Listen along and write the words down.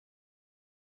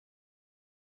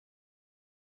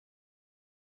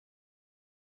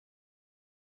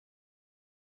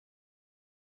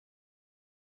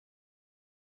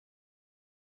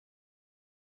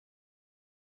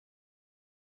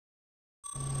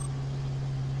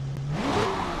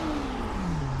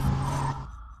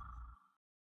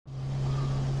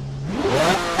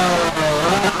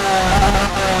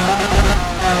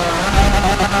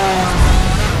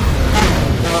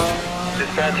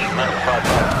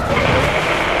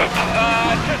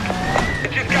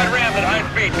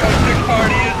Repeat, code 6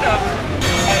 party is up.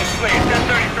 Please,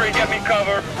 1033, get me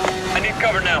cover. I need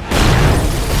cover now.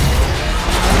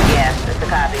 Yeah, that's a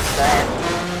copy. Go ahead.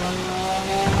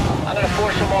 I'm gonna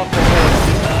force them off the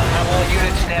road. I'm all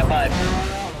units stand by.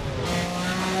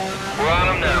 We're on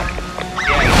them now.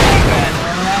 Yeah, he's bad.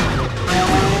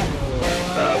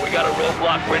 We got a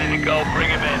roadblock ready to go.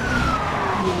 Bring him in.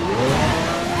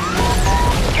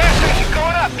 Gas station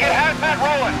going up. Get hazmat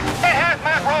rolling. Get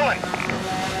hazmat rolling.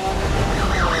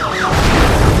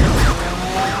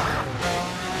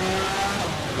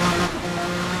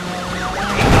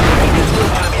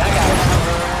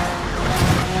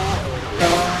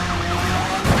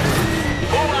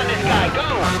 Move on this guy. Go.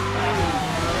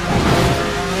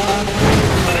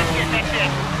 Let's get that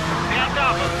thing. Stay on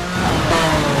top of him.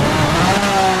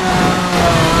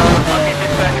 Okay,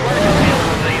 dispatch, what is the deal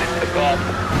with the units to golf?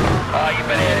 You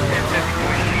better add a 1052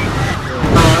 sheet.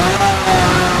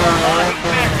 He's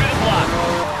back through the block.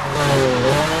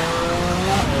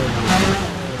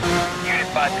 Unit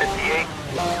 558.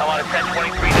 I'm on a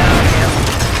 1023 now.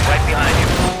 Right behind you.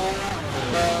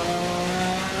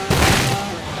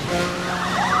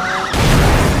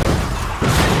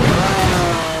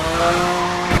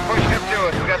 Pushing him to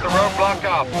us. We got the road blocked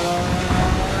off.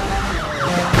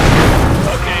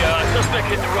 Okay, suspect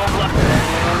hit the roadblock.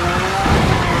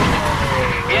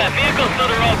 Yeah, vehicle's through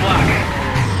the roadblock.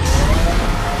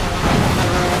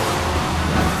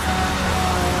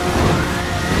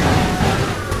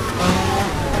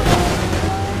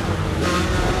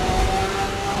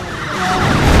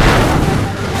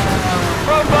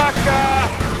 Roadblock,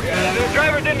 yeah, the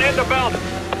driver didn't hit the belt.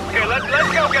 Okay, let's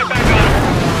go get back on him.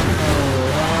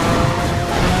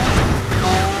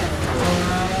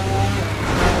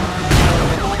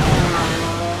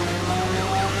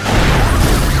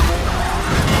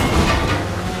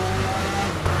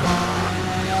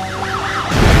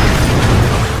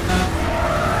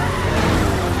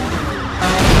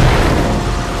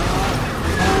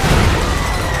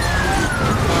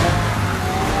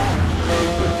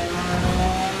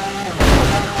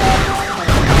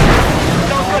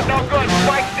 No good.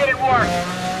 Spikes didn't work.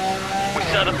 We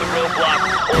set up the roadblock.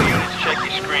 All units check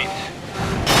your screens.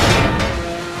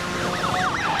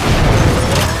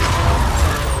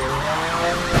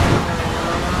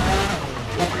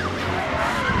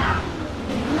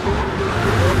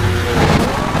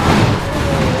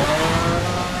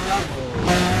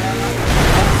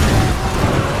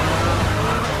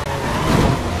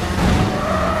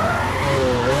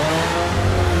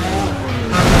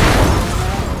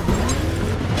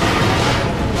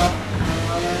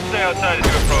 Stay outside as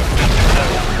you approach.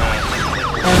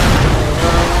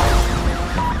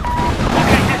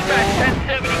 Okay, dispatch,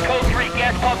 1070, code 3,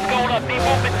 gas pump's going up. Need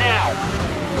movement now.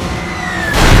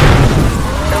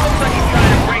 It looks like he's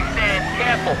trying to break stand.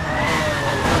 Careful.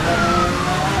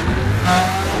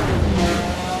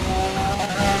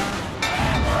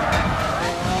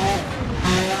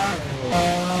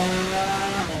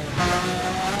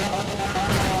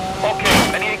 Okay,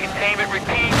 I need a containment.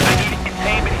 Repeat, I need a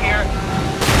containment here.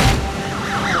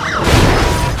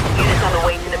 Units on the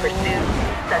way to the pursuit.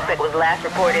 Suspect was last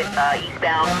reported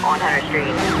eastbound on Hunter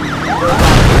Street.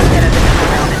 Set up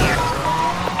around in here.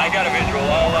 I got a visual.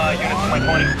 All units to my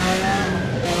 20.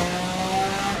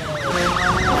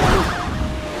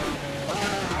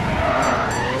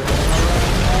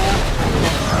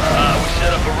 We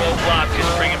set up a roadblock.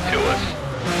 Just bring him to us.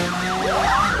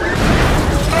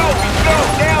 Go,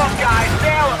 nail him, guys.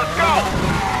 Nail him. Let's go.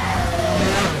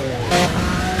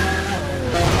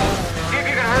 See if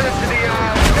you can hurt him to the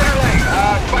center lane.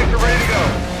 Spikes are ready to go.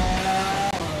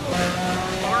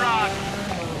 We're on.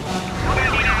 We're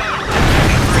gonna need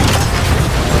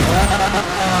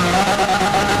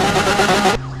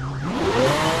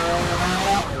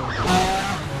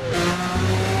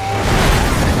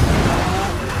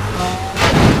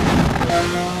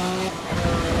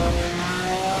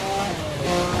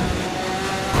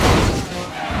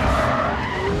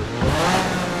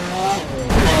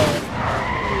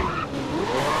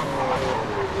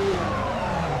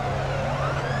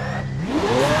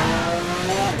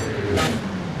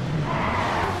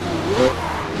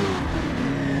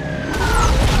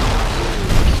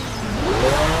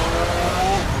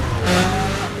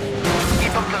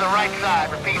Keep him to the right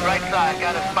side. Repeat, right side.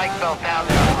 Got a spike belt down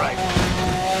there on the right.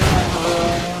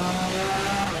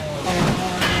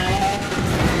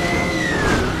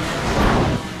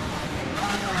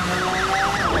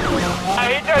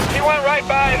 He went right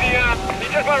by the, he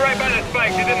just went right by the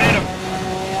spikes. He didn't hit him.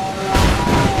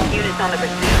 Units on the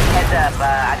pursuit. Heads up.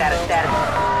 I got a status.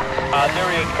 There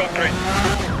he is, code 3.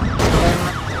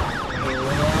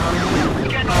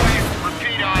 Getting away.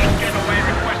 Repeat, getting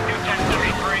away.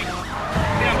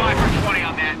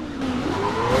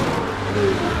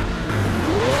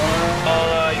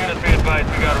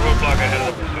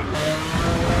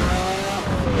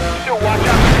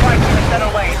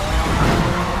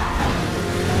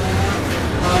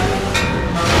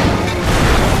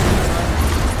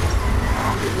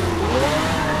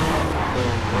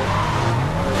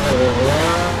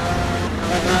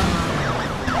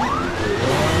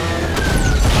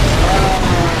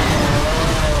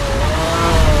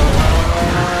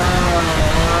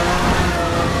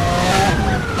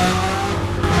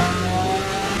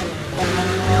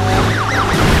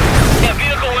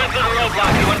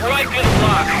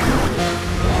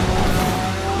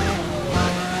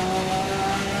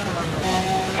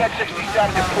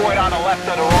 on the left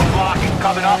of the roadblock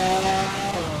coming up.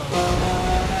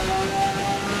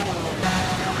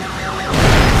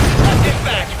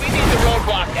 Dispatch, we need the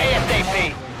roadblock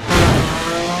ASAP.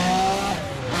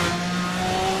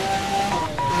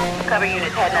 Cover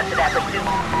units heading up to that pursuit.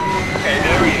 Okay,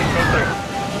 there he is.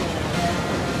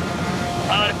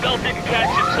 The belt didn't catch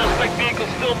him. Suspect vehicle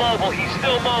still mobile. He's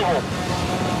still mobile.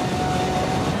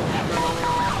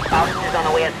 Officers on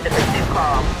the way up to the pursuit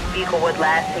call. Vehicle was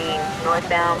last seen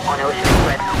northbound on Ocean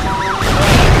Express.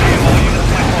 All units,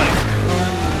 my plane.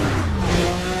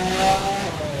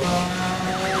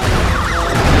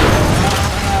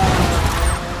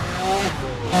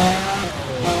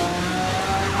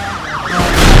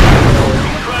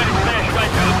 He's trying to smash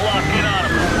right through the block. Get on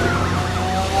him.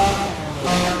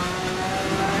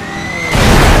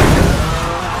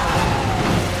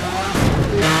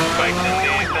 Spikes in the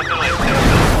east and the left.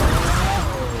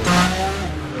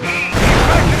 He's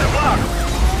back to the block.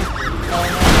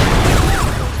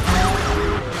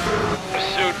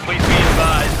 Pursuit, please be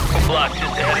advised. The block just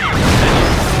ahead of your position.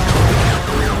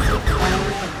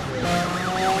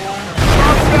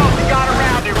 He got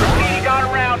around it. Repeat, he got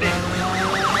around it.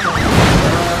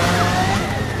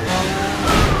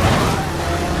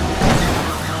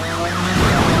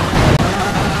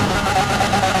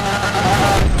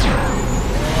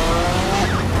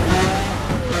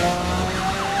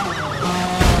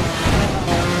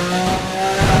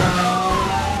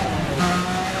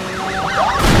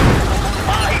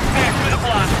 He's back through the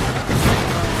block.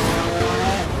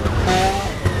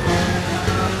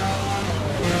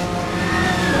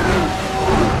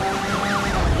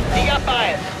 He got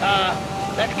bias.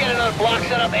 Let's get another block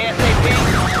set up ASAP.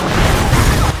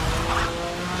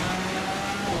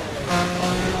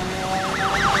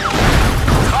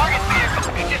 Target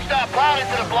vehicle. He just plowed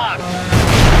into the block.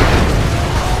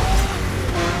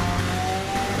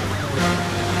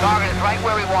 Target is right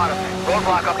where we want him.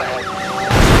 Roadblock up ahead.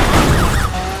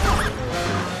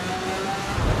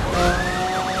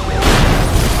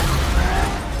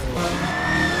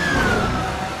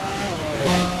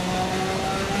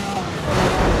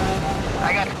 I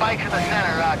got spikes in the center.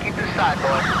 Keep this side,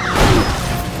 boy.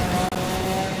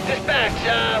 Dispatch,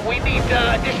 we need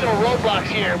additional roadblocks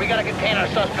here. We gotta contain our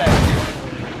suspects.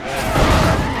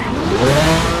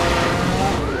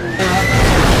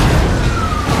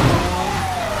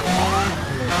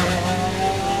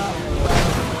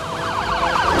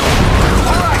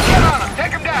 All right, get on him.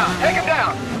 Take him down. Take him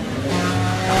down.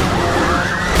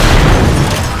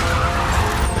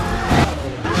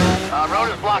 Road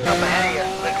is blocked up ahead of you.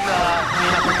 Let's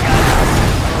clean up this guy.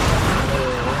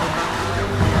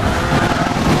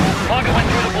 Target went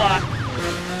through the block.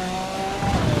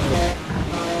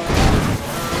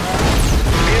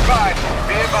 Be advised.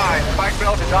 Be advised. Spike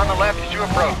belt is on the left as you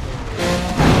approach.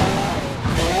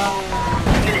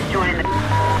 Units joining the...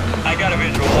 I got a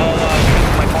visual. All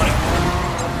units, my plane.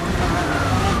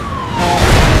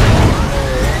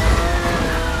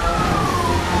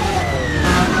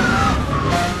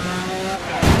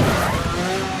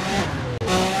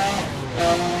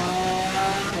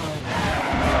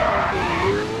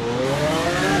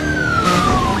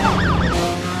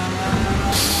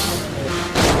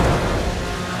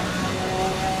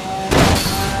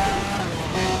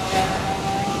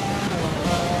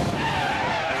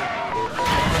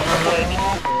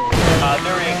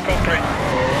 There he is. Code 3.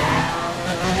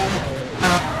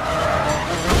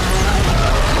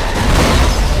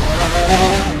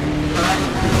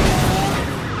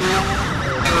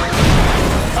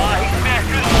 He smashed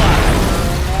through the block.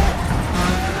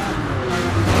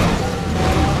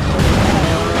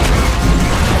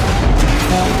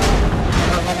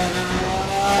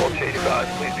 All chase cars,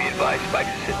 please be advised. Spike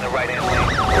is sitting in the right-hand lane.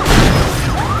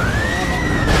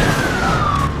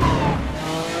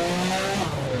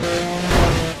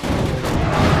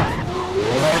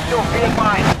 Still be in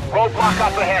mind. Roadblock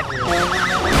up ahead.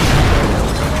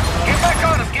 Get back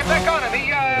on him. Get back on him.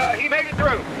 He made it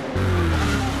through.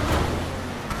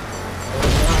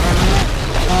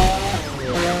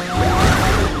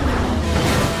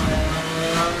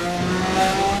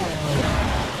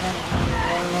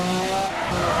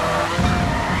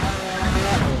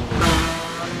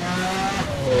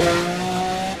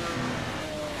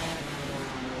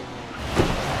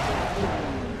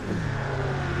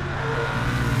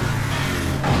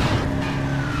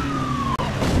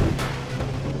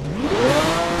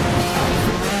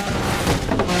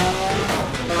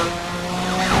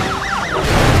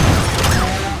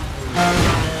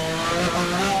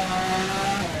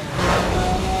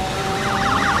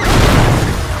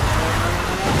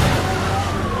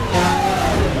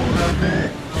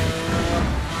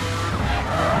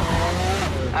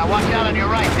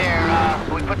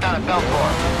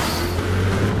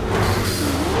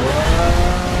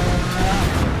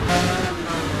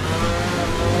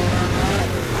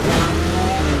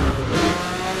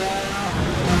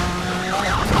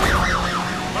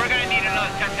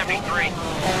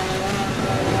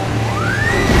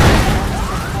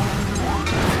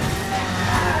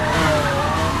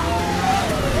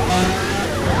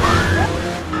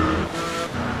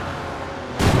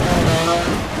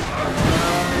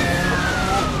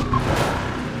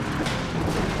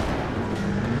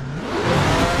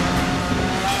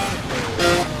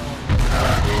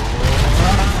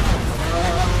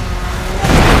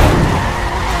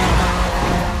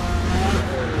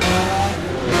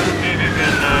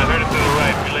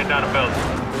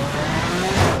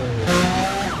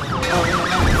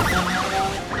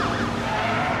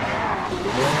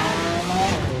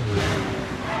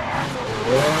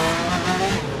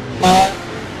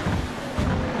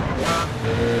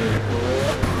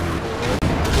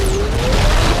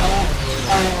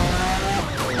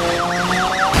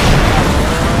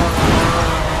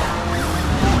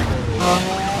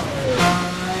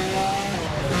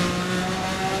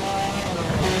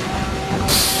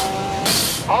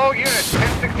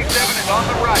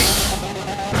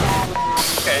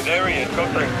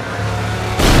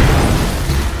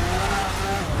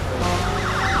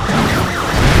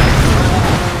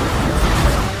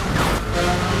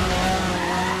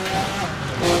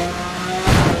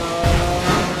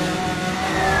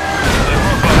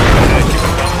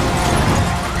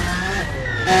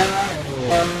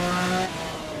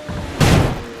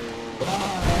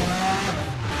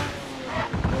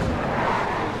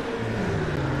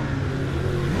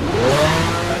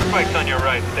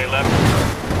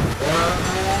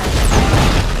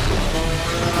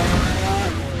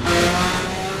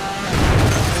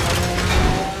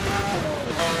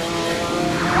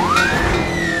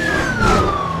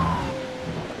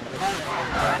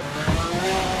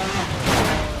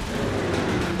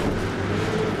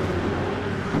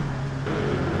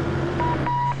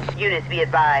 Units be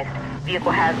advised.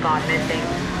 Vehicle has gone missing.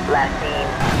 Last seen,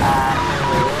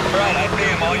 Right, I see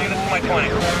him. All units to my 20.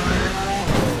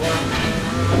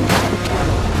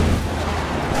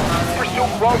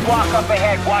 Pursuit roadblock up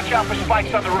ahead. Watch out for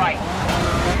spikes on the right.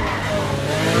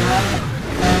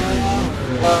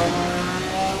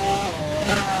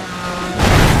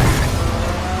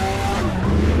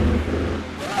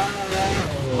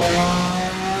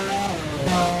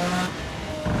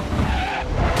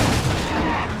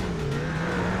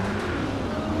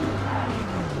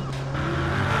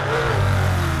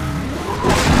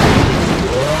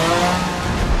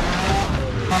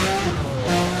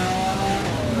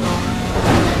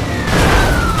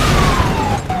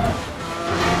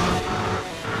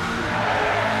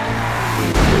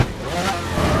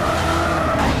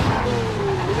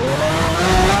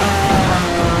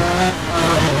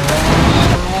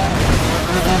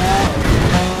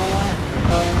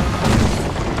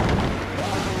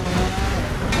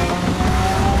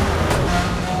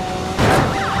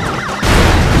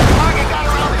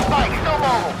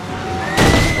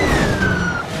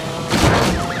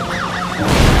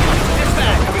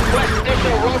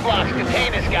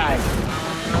 Contain this guy.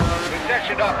 We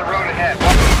sectioned off the road ahead.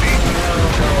 What will it be?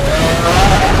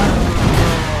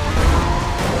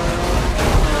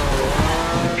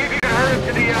 See if you can hurry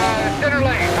to the center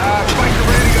lane. Spikes are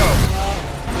ready to go.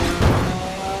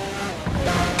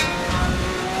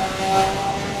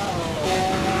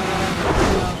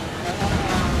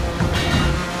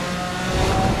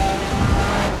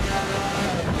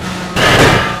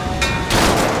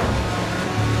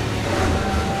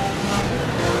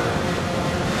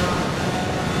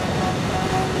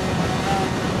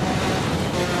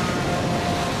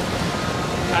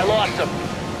 I lost him.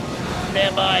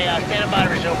 Stand by to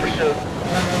resume pursuit.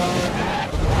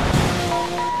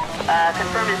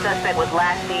 confirmed the suspect was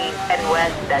last seen heading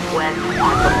west. That's west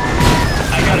on.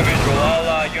 I got a visual.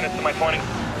 All units to my 20.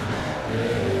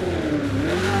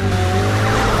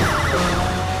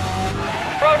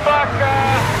 Roadblock, the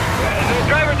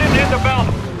driver didn't hit the belt.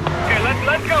 Okay,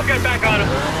 let's go get back on him.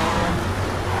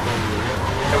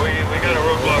 Yeah, we got a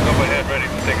roadblock up ahead ready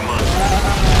to take him on.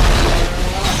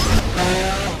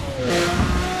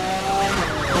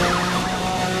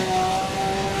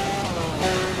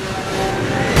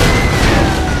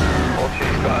 All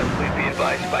chase cars, please be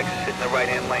advised, Spikes is sitting in the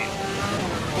right-hand lane.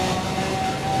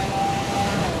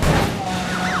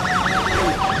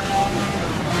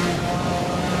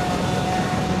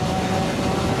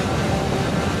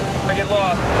 Target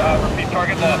lost. Repeat,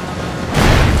 target lost.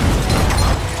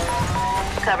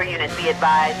 Cover units be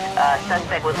advised.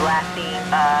 Suspect was last seen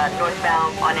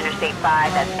northbound on Interstate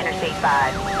 5. That's Interstate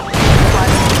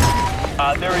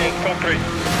 5. There he is, code 3.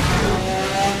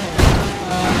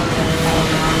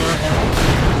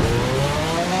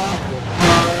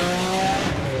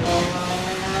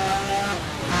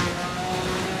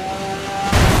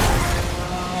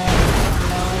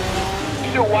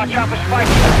 Watch out for Spikes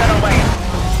in the center lane.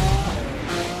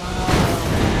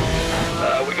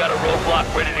 We got a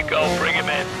roadblock ready to go. Bring him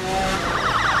in.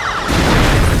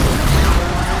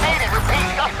 Evaded, repeat,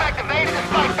 suspect evaded the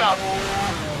spike belt.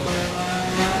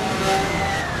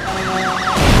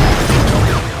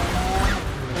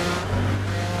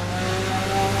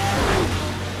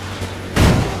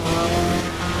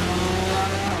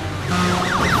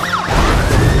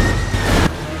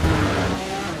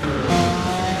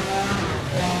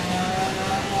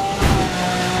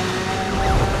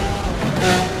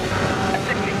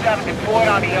 Deployed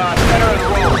on the center of the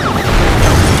road.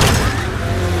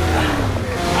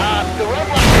 The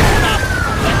roadblock is stopped.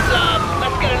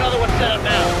 Let's get another one set up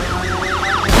now.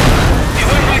 He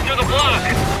went right through the block.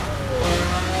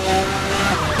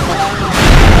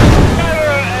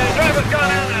 Driver's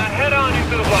gone in, head on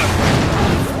into the block.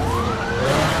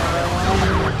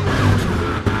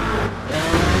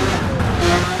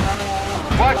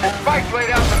 Watch the Spikes laid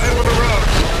out in the middle of the road.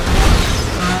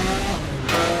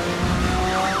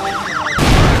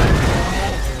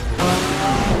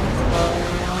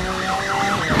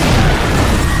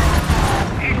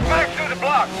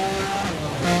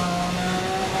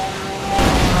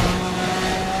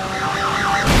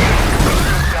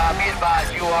 Be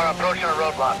advised, you are approaching a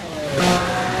roadblock.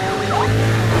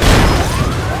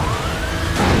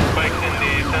 Spikes in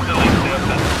the center lane,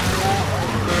 Delta.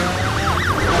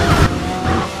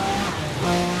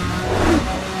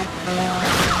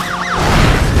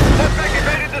 Suspect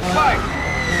evaded the spike.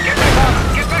 Get back on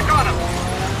him. Get back on him.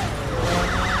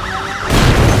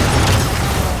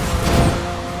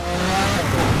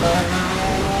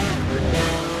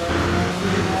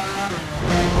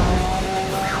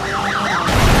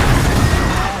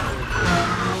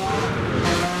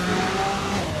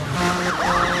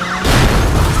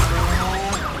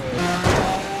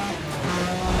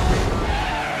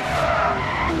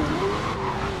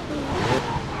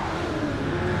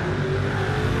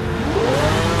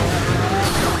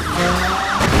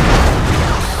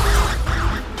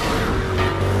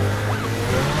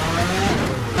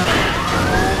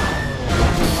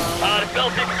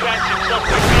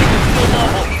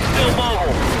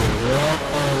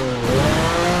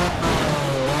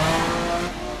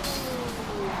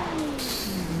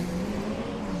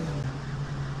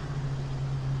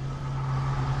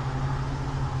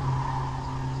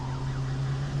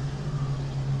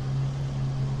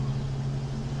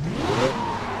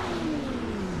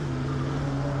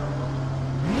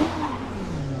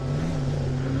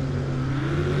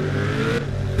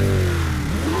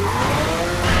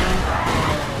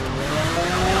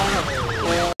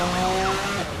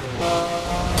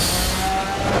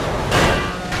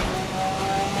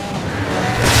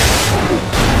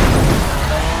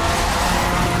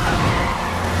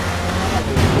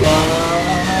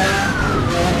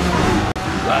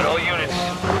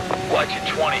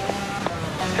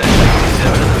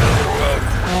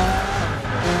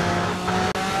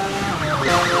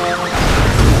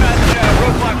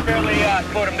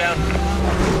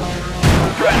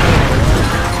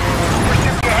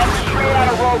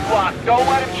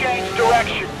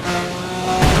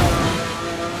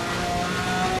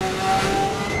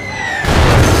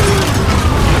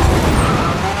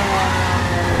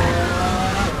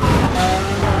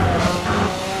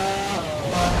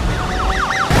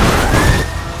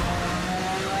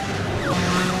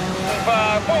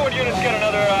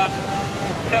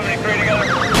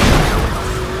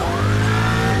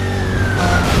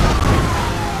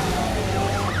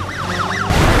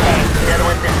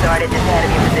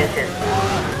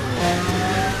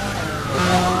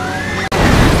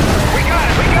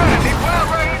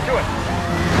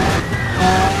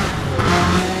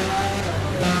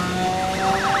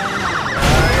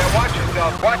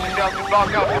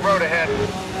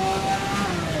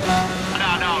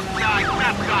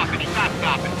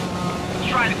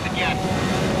 Try this again.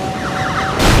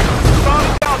 Phone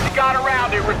cells, he got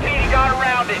around it. Repeat, he got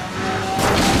around it.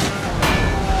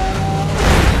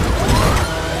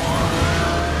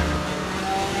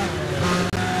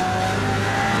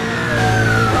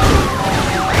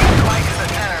 Spike in the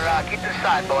center. Keep this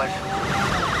side, boys.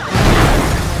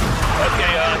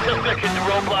 Okay, suspect hit the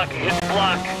roadblock. Hit the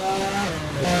block.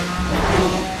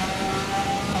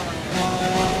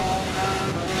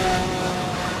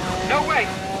 No way.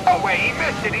 No way. He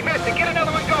missed it. He missed it. Get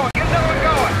another one going. Get another one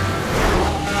going.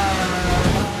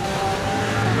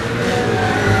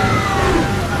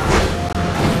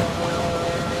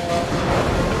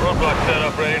 Roadblock set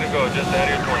up, ready to go. Just ahead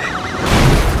of your 20.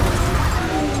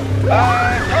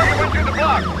 Target went through the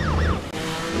block.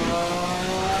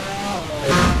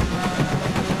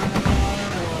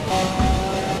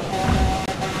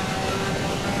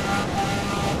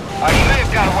 You may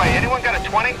have got away. Anyone got a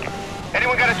 20?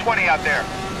 Anyone got a 20 out there?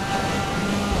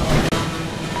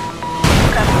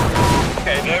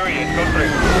 Okay, there he is. Go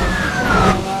through.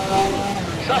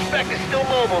 Suspect is still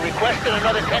mobile. Requested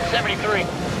another 1073.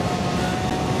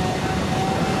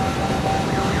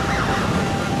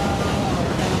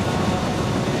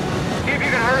 See if you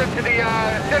can hurry to the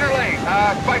center lane.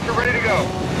 Spikes are ready to go.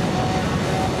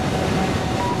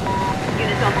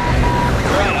 Units on.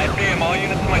 Right, I see him. All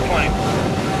units to my 20.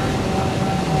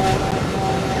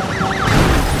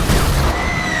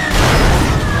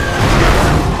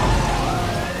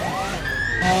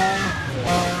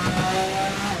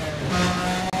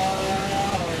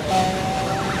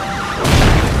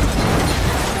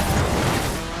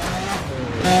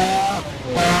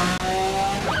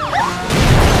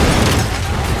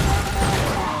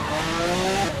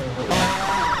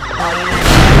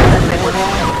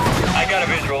 I got a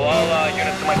visual. All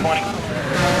units to my 20.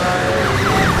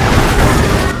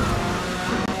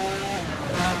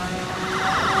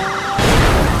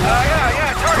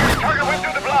 Target went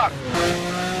through the block.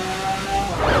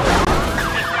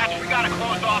 Dispatch, we gotta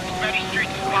close off as many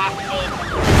streets as possible.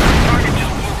 Target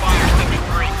just blew by our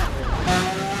 73.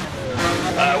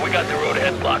 We got the road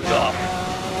ahead blocked off.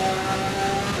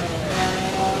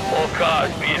 All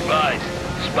cars, be advised.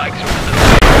 Spikes are in the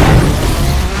way.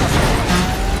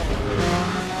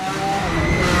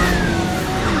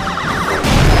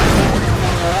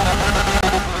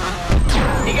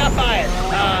 He got fired.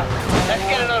 Let's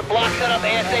get another block set up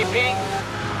ASAP.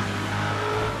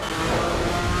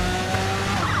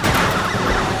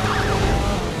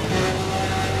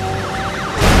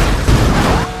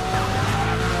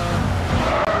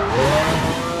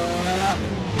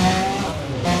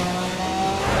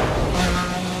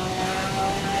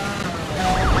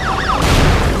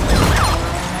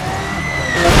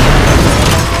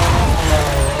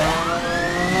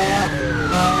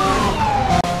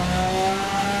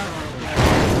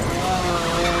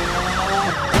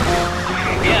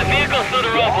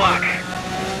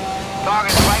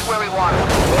 Target's right where we want him.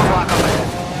 We'll block up ahead.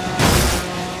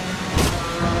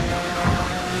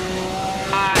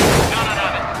 None of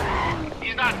it.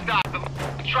 He's not stopping.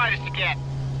 Let's try this again.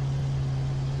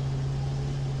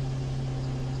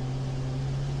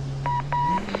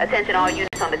 Attention all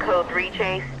units on the Code 3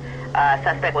 chase.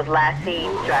 Suspect was last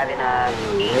seen driving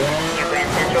east near Grand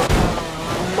Central.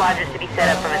 Quadrants to be set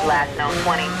up from his last known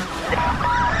 20.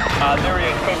 There he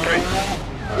is. Code 3.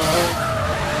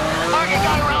 Target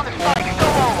got around the spike. Go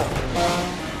mobile.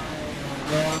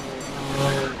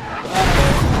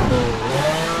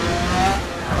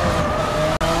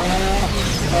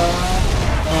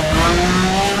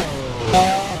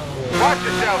 Watch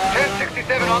yourself.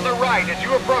 1067 on the right as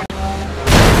you approach.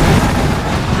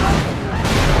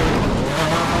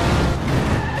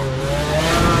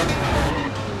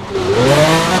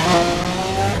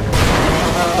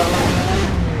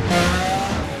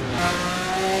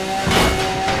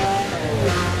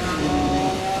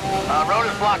 Road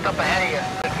is blocked up ahead of you.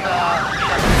 Let's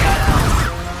shut this guy down.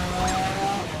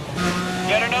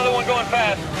 Get another one going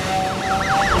fast.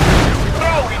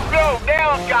 Go!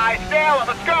 Nail him, guys! Nail him!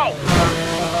 Let's go!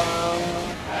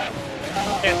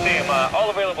 Can't see him. All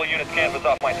available units canvas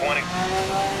off my 20.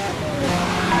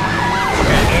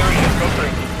 Okay, there he is. Go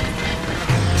through.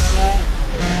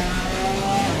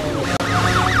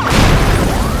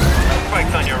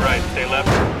 Spike's on your right. Stay left.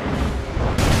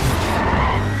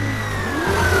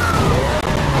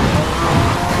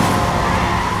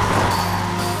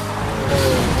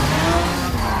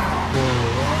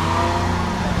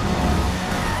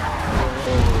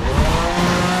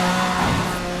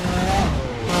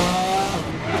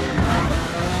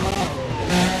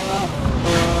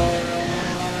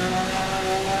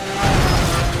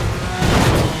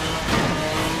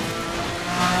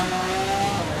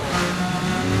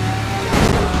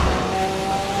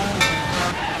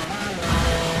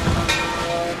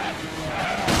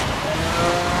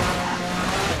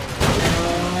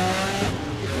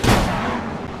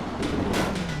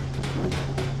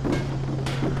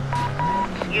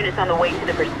 Units on the way to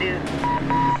the pursuit.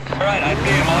 Alright, I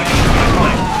see him. All units on the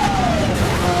way.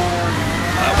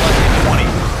 120.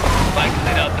 Spike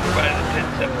lit out the front of the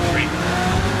 1073.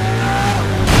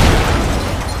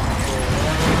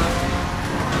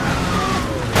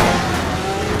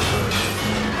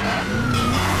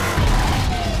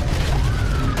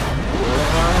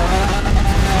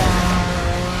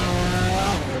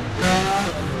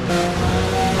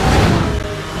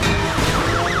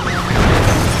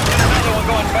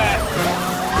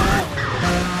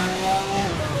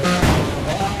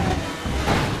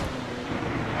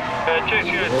 Chase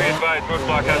units, be advised,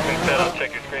 roadblock has been set. I'll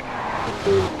check your screen.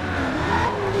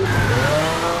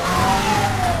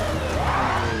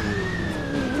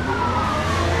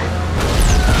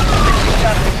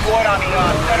 Squad on the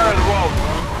center of the road.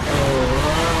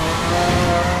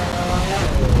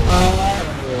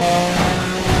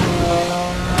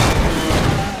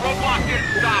 Roadblock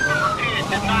didn't stop him. Repeat, it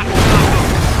did not stop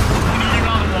him. We need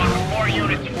another one with more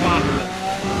units if possible.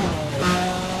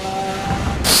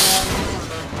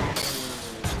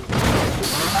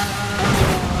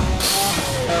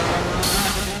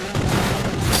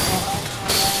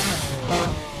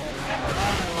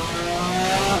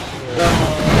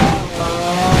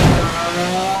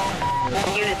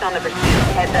 On the pursuit.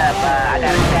 Heads up, I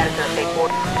got a status of take 4.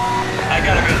 I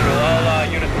got a visual. All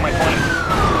units to my point.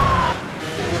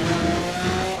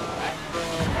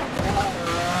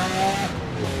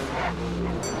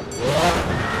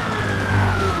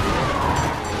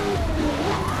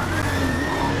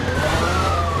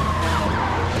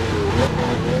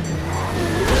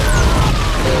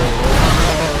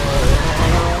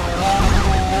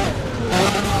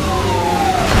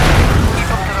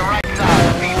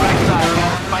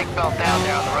 Belt down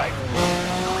there on the right.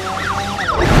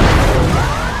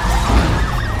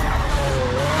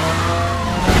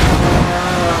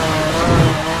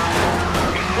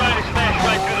 He's trying to smash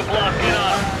right through the block. Get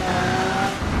on him.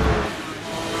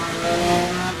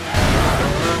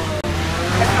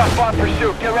 Heads up on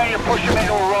pursuit. Get ready to push him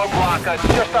into a roadblock. It's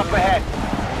just up ahead.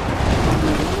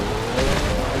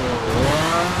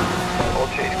 All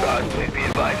chase cars, please be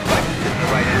advised. Spike is in the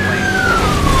right-hand lane.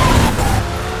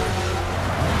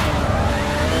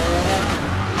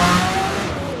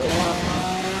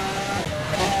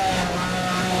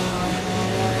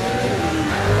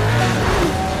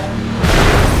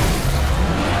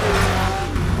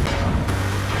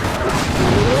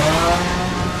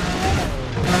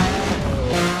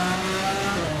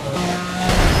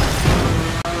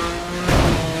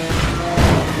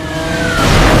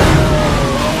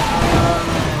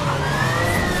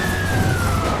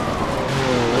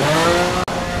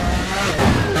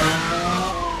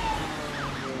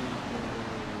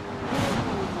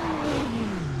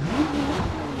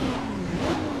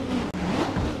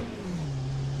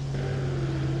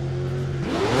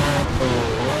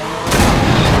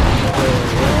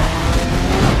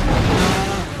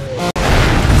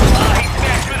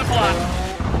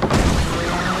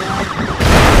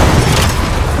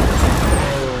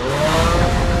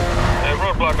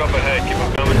 Up ahead, keep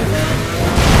them coming.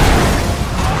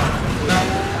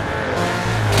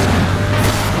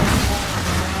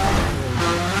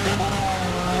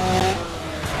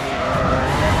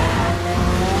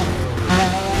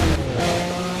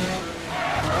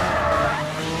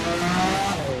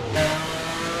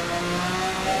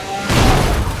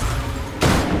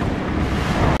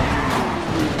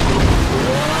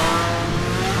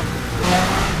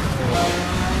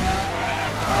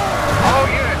 All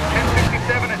units,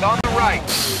 1067 is on the right.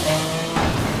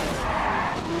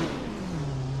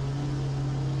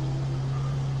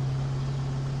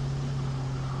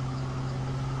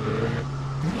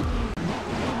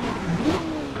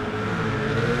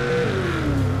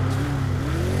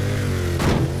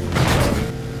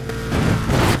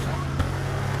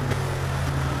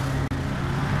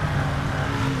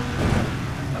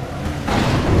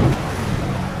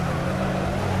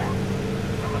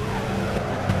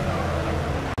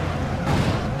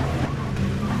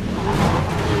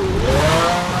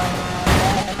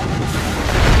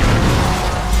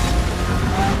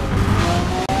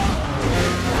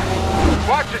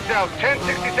 Watch yourself,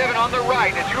 1067 on the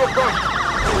right as you approach.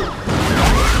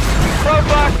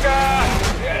 Roadblock,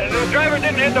 the driver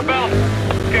didn't hit the belt.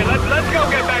 Okay, let's go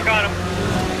get back on him.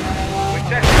 We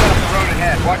checked you off the road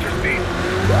ahead. Watch your speed.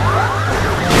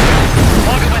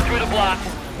 Logan went through the block.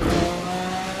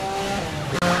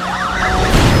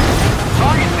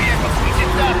 Target vehicle, we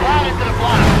just plowed into the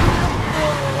block.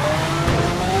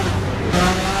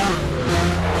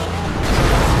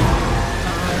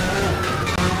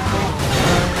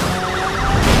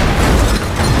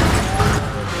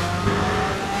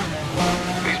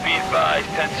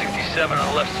 7 on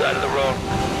the left side of the road.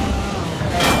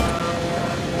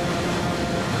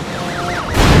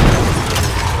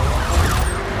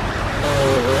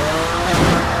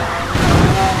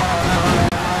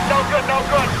 No good, no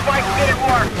good. Spike didn't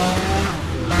work.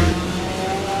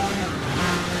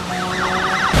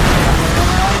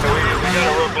 We got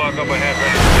a roadblock up ahead,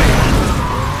 ready to take.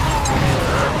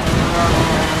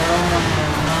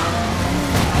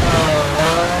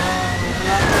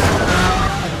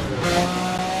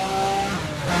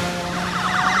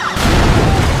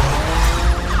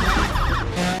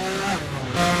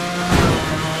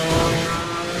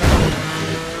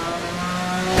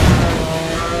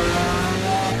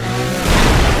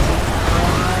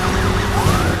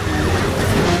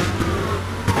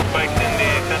 Spike's in the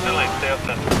center lane, stay up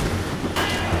center.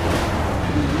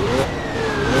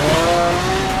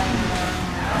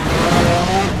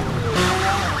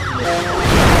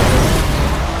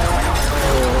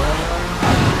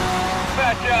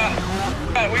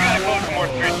 We gotta close some more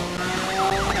streets.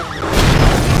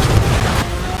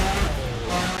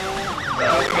 We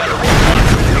got a roadblock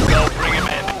ready to go. Bring him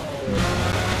in.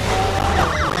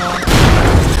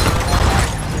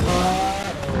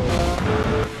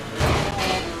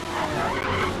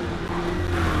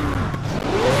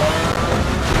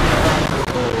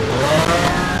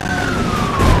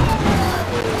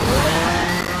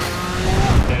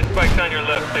 Yeah, Spike's on your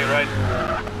left, stay right.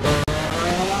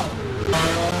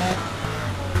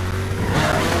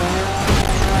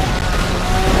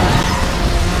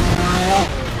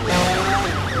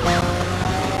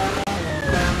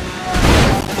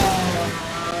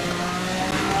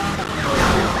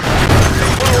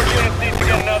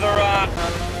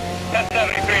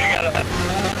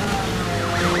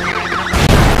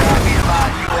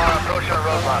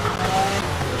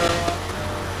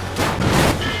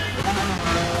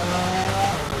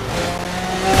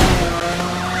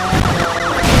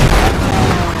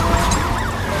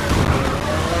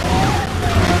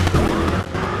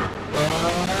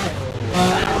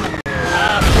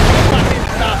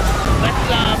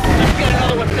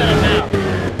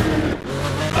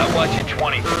 Watch it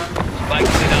 20.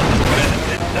 Spike's in out the way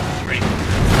at 7-3.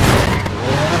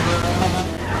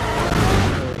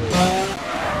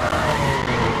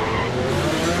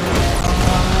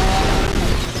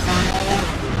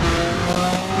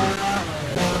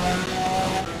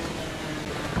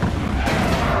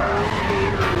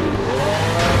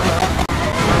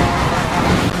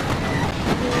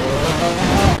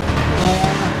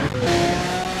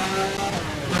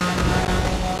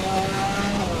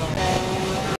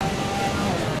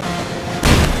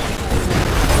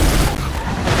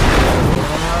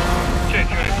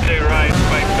 Stay right,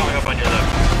 Spike's coming up on your left.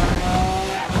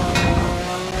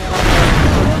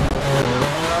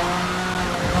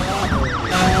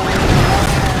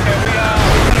 Okay,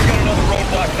 we better get another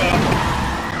roadblock set up.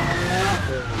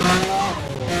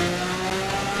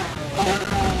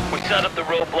 We set up the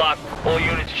roadblock. All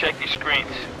units check your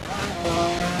screens.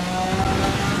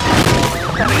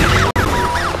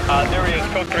 There he is,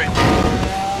 code 3.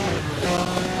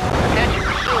 Attention,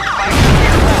 pursuit. Spike to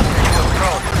your left.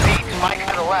 Approach. Speed. Spike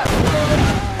to the left.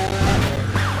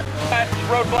 That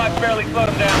roadblock barely slowed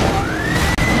him down.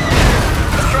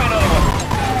 Let's try another one.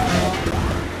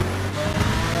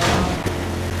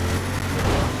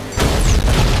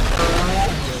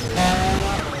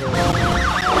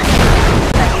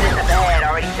 Units up ahead,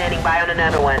 already standing by on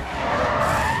another one.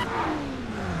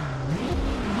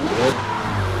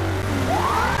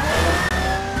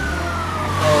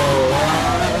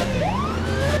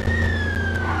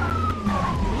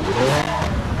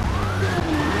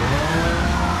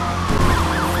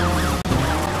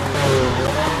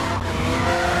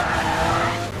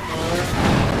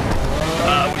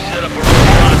 We set up a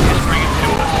roadblock. Just bring it to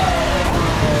us.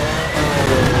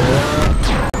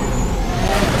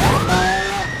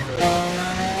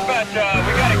 But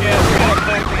we gotta close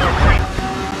some more streets.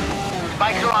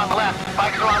 Spikes are on left.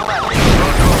 Spikes are on left.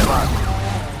 Road roadblock.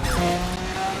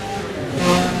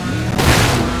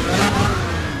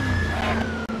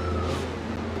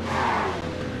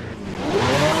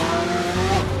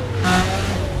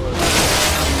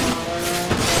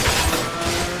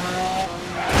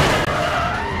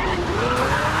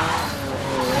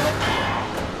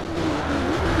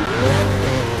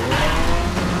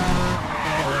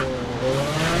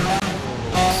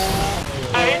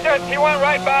 He went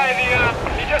right by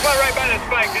he just went right by the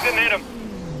spikes. He didn't hit him.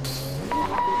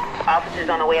 Officers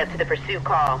on the way up to the pursuit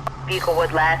call. Vehicle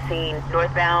was last seen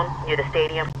northbound near the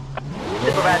stadium.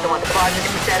 Supervisor wants the quadrant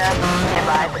to be set up. Stand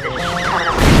by for this coming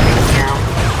up with the street now.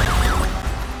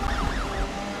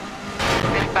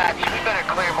 Dispatch, we better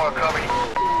clear more cover.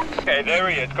 Okay, there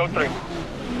he is. Go 3.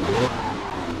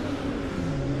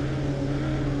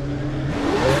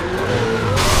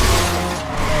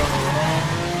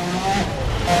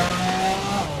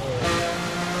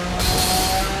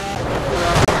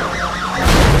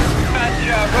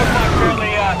 Roadblock currently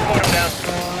slowed him down.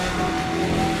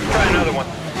 Try another one.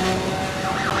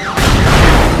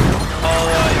 All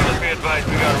units be advised,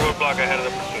 we got a roadblock ahead of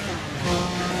the pursuit.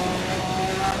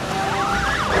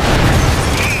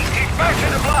 He's back to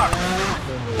the block!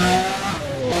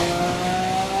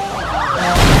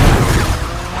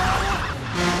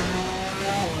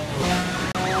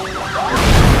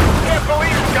 Can't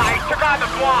believe this guy, he took on the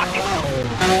block!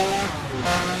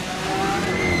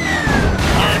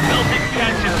 Melting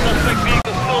tension, suspect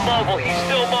vehicle still mobile, he's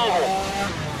still mobile.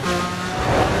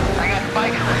 I got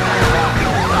spikes in the sidewalk.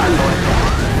 Don't start, boys.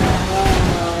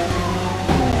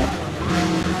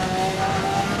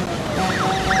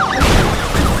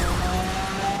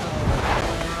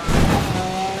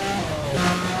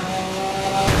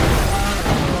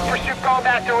 Pursuit going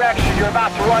that direction. You're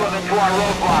about to run into our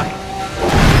roadblock.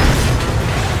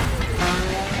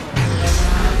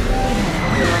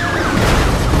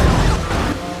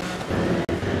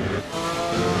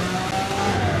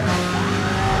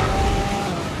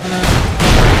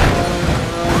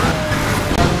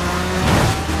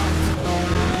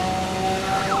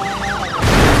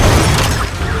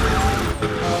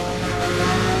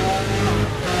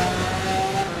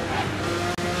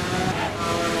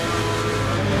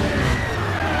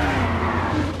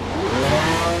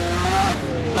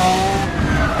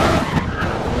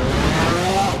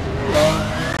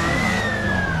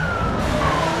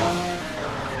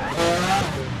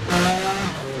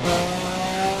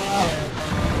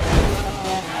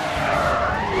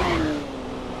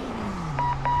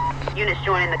 Units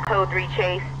joining the Code 3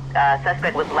 chase.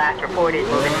 Suspect was last reported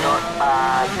moving north,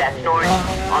 that's north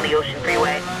on the Ocean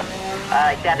Freeway.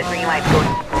 You got the green light going.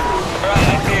 Alright,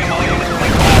 I see him. All units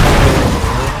make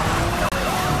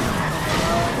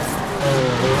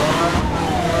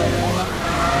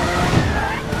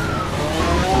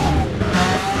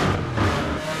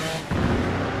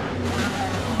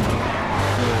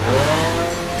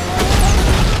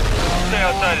Stay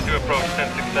outside as you approach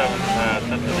 1067,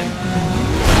 Central.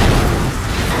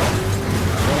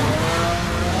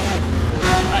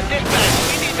 Dispatch,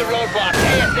 we need the roadblock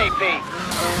ASAP.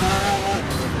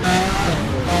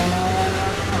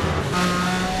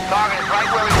 Target is right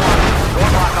where we want it.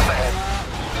 Roadblock up ahead.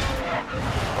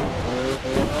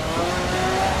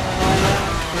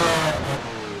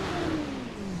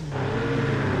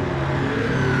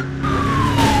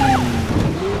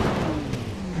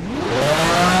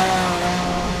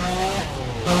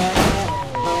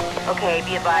 Okay,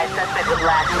 be advised, suspect was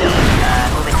last seen,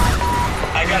 moving.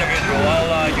 I got a visual.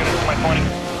 All units to my 20.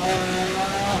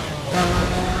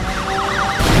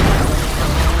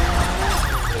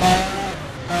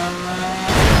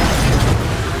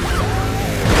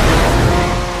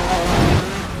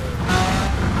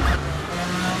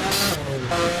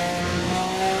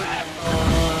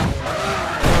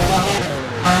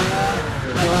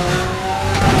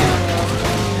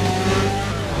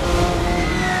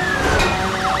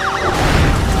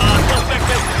 Suspect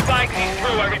has spikes, he's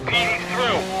through. I repeat, he's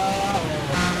through.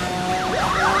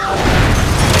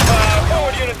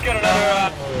 Forward units get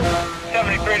another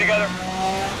 73 together.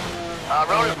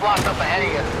 Road is blocked up ahead of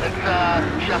you. Let's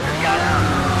shut this guy down.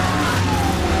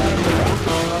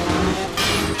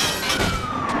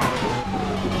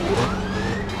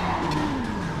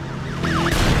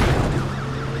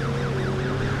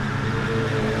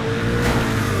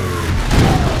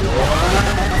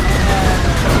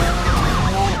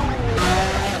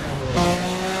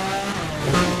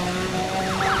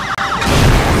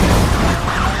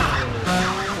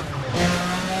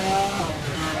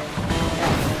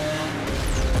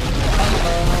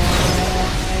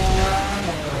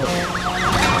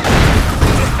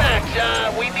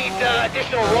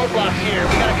 Additional roadblocks here.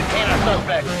 We gotta contain our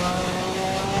suspect.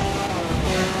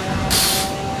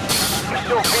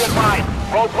 Pursuit, be in mind.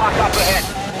 Roadblock up ahead.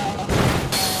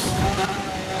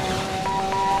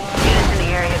 Units in the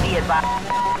area, be advised.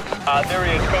 There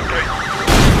he is. Code 3.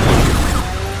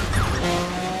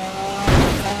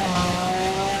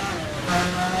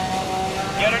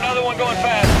 Get another one going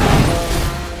fast.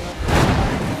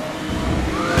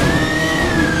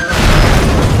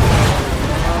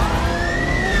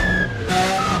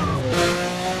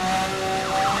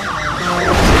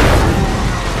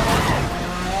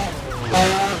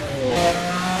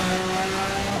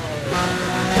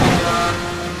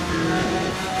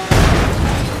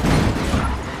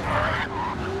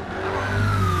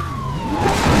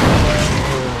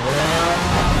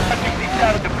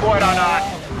 deployed on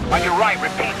your right.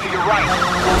 Repeat, to your right.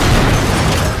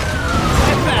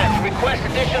 Dispatch, request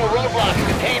additional roadblocks to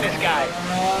contain this guy.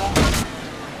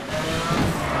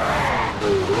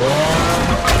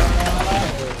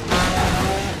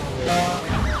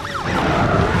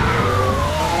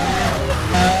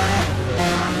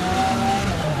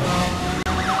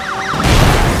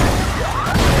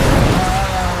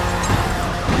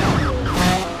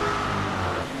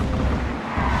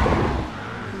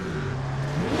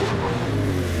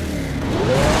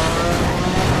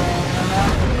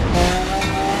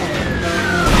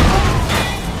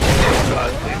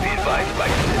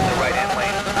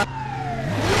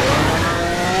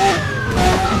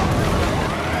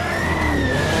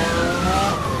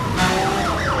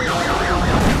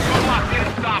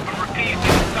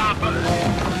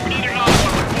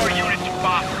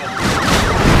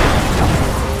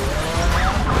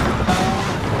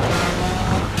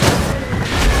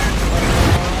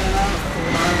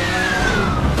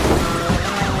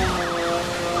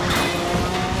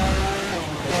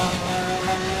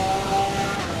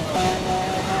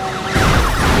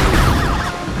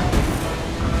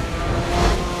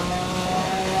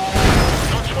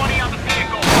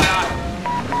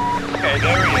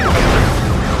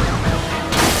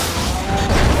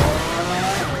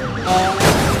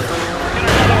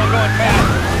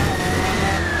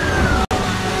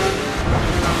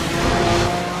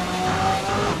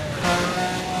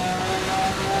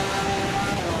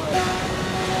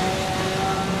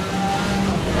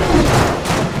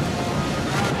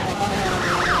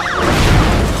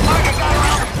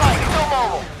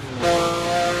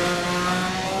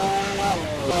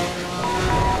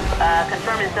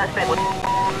 Confirming the suspect was...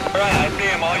 Alright, I see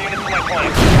him. All units to my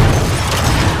point.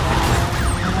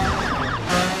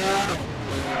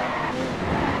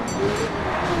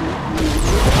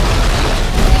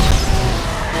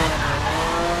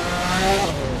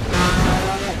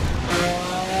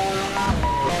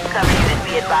 Cover units,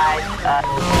 be advised.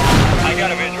 I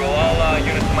got a visual. All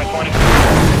units to my point.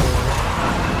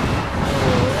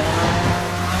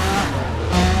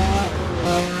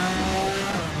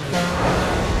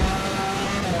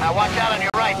 Watch out on your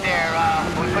right there.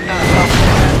 We put down a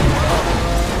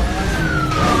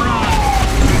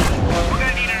We're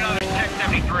gonna need another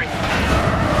 1073.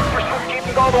 We're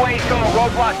keeping all the way so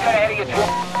roadblock cut ahead of you.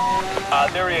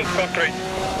 There he is. Code 3.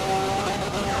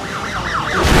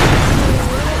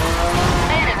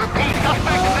 Evaded, repeat,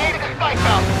 suspect evaded the spike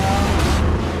belt.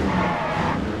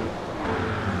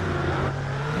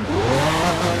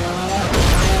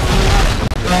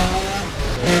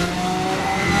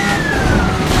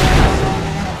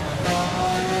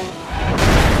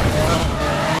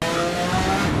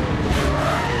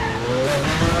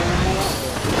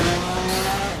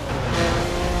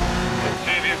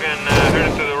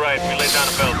 We laid down a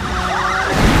belt.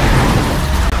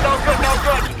 No good, no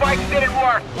good. Spikes didn't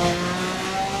work.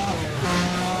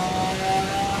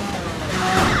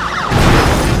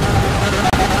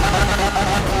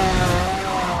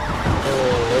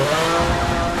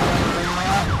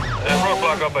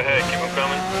 Roadblock up ahead. Keep them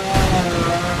coming.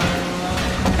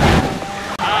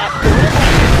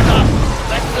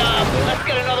 Let's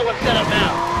get another one set up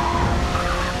now.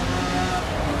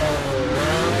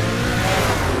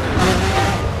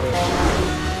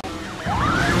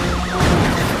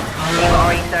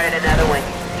 Already started another one.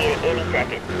 Get it any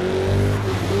second.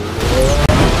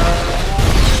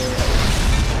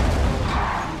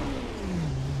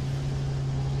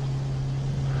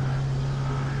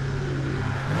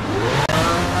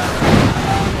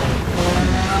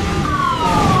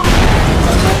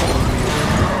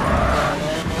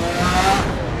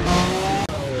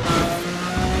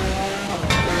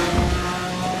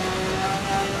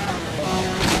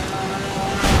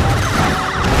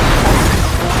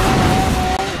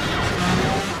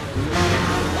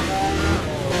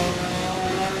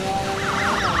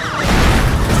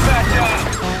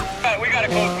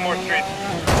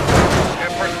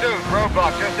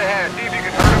 Roadblock just ahead. See if you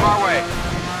can turn him our way.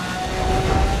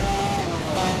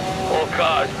 All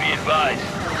cars, be advised.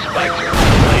 Spikes are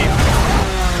complete.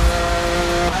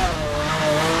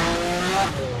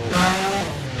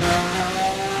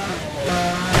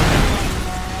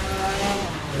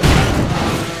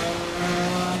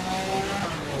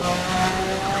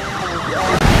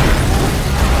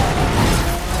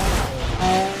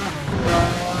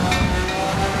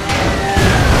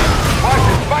 Watch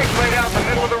the spikes laid out in the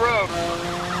middle of the road.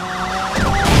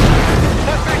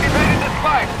 Suspect invaded the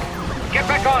spike. Get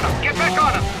back on him. Get back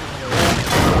on him.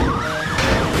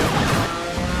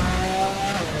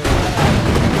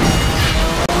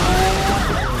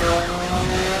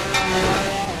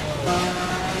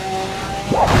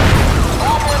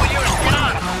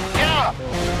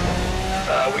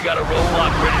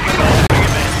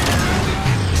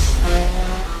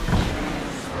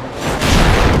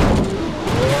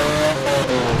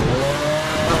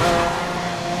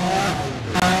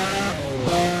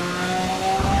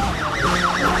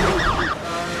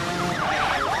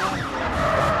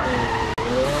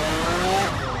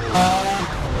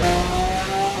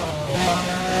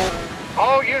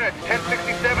 All units,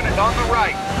 1067 is on the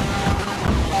right.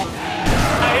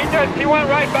 He went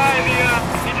right by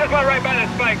he just went right by the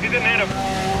spikes. He didn't hit him.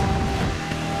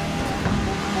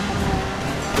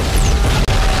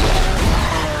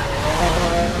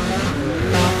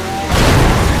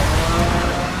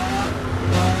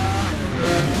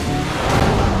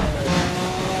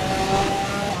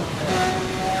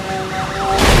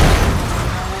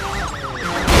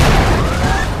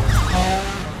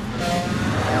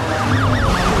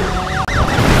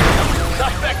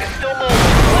 Suspect is still moving.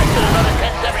 Less than another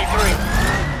 1073.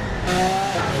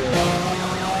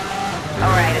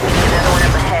 Alright, I think there's another one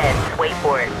up ahead. Just wait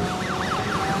for it.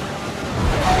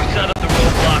 We set up the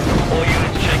roadblock. All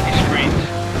units check your screens.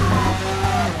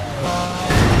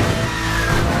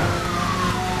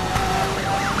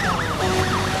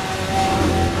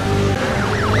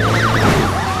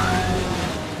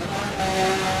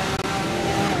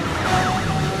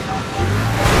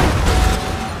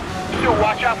 Stu,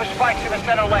 watch out for spikes in the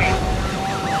center lane.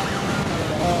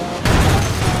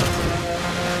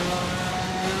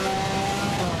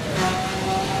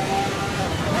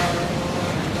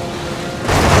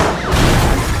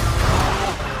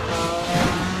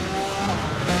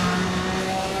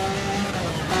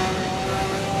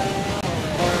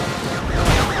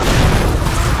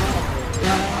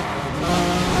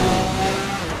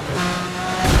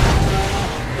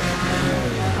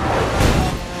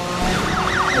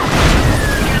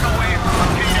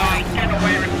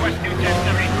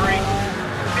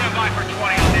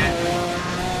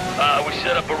 We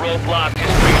set up a roadblock.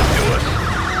 Just bring it to us.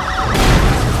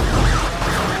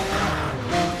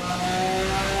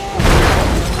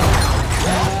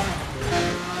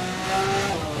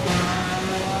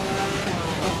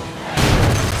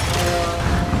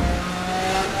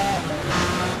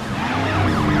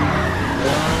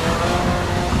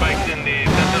 Spikes in the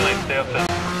center lane. Stay outside.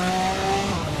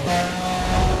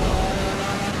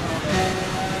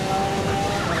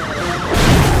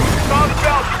 Saw the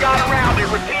belt, he got around it.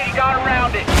 Repeat, he got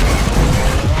around it.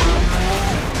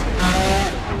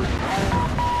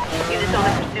 Units on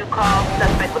the pursuit call.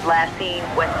 Suspect was last seen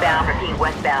westbound, repeat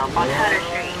westbound, on Hunter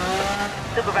Street.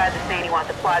 Supervisor saying he wants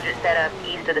a quadrant set up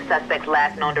east of the suspect's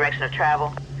last known direction of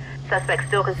travel. Suspect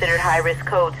still considered high risk,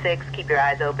 code 6. Keep your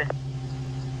eyes open.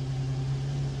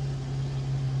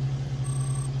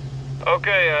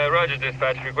 Okay, Roger,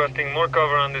 dispatch. Requesting more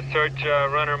cover on this search.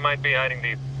 Runner might be hiding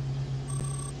deep.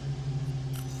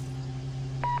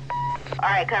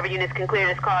 Alright, cover units can clear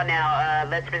this call now.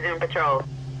 Let's resume patrol.